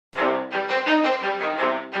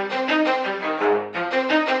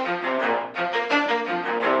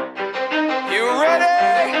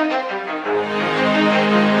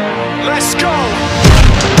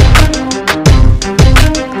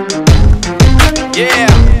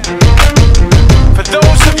Yeah. For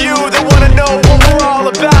those of you that wanna know what we're all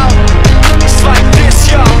about, it's like this,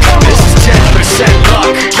 y'all. This is 10%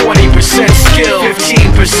 luck, 20% skill,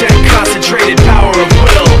 15% concentrated power of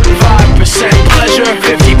will, 5% pleasure,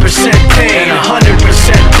 50% pain, and 100%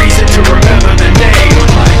 reason to remember the name.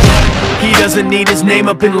 He doesn't need his name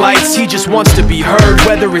up in lights, he just wants to be heard,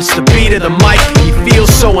 whether it's the beat of the mic. He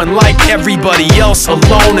feels so unlike everybody else,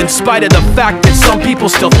 alone, in spite of the fact that some people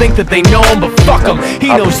still think that they know him. But fuck him,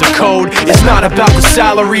 he knows the code. It's not about the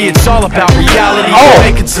salary, it's all about reality.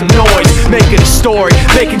 Making some noise, making a story,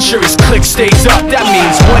 making sure his click stays up. That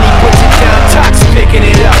means when he puts it down, Tox picking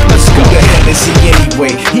it up. Let's go. Who the hell is he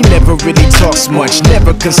anyway? He never really talks much,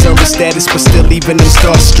 never concerned with status, but still leaving him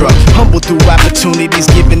starstruck. Humble through opportunities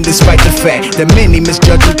given despite the fact that many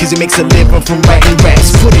misjudge him cause he makes a living from writing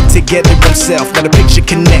raps. Put it together himself, now the picture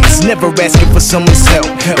connects. Never asking for someone's help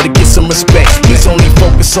or to get some respect. He's only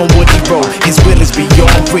focused on what he wrote. His will is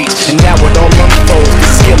beyond reach, and now it all unfolds. The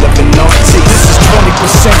skill of an artist. This is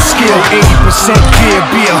 20% skill, 80% gear,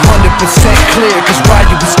 be 100% clear. Cause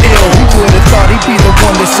Ryu was ill. Who would've thought he'd be the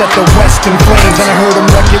one that set the West in flames? And I heard him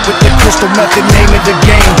wreck it with the crystal method, name of the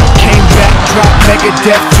game. Came back, dropped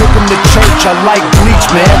Megadeth, took him to church. I like Bleach,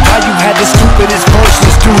 man. Ryu had the stupidest verse,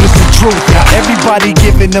 this dude is the truth. Now everybody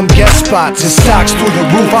giving them guest spots and stocks through the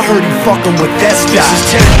roof. I heard he fucking with that stock.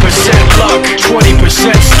 This is 10% luck,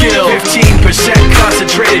 20% skill, 15%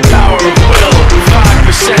 concentrated power of will,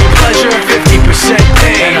 5% pleasure, 50%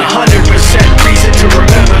 pain, and 100% reason to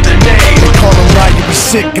remember the name. They call him Ryu, he's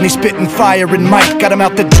sick and he's spitting fire and Mike got him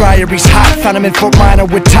out the dryer, he's hot. Found him in Fort Minor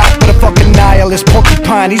with top, but a fucking nihilist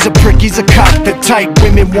porcupine. He's a prick, he's a cop. The type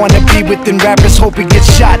women wanna be within rappers, hope he gets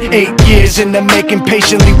shot. 8 years in the making,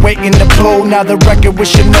 patiently waiting to blow. Now the record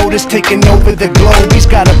with your notice taking over the globe. He's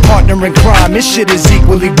got a partner in crime, his shit is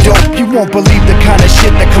equally dope. You won't believe the kind of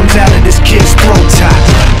shit that comes out of this kid's throat.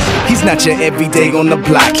 He's not your everyday on the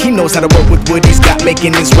block. He knows how to work with what he's got,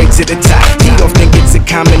 making his way to the top. He often gets a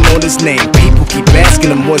comment on his name. People keep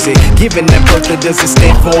asking him, was it given that birth or does it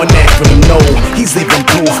stand for an acronym? No, he's living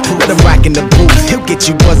proof. Let him rock in the booth. He'll get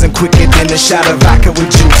you buzzing quicker than a shot of vodka with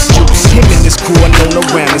juice. Him and his crew are known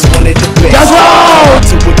around as one of the best.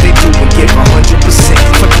 To what they do and give 100%.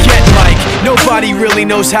 Forget Mike, nobody really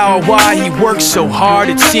knows how or why he works so hard.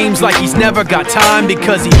 It seems like he's never got time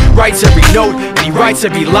because he writes every note and he writes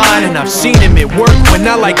every line. And I've seen him at work when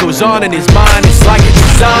that light goes on in his mind. It's like a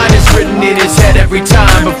design is written in his head every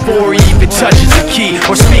time before he even touches a key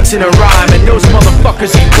or speaks in a rhyme. And those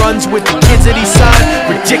motherfuckers he runs with, the kids that he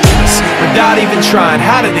signed, ridiculous, without even trying.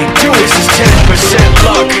 How do they do it? This is 10%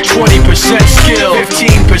 luck, 20% skill,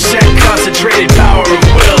 15% concentrated power of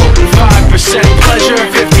will, 5% pleasure,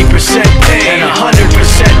 50% pain, and 100%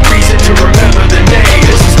 reason to remember the name.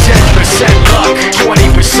 This is 10% luck,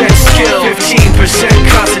 20% skill, 15%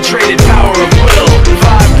 concentrated power of will,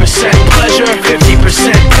 5% pleasure,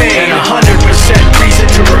 50% pain, and 100% reason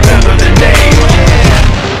to remember the name.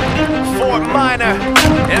 Fort Minor,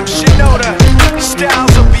 M. Shinoda,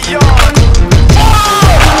 Styles of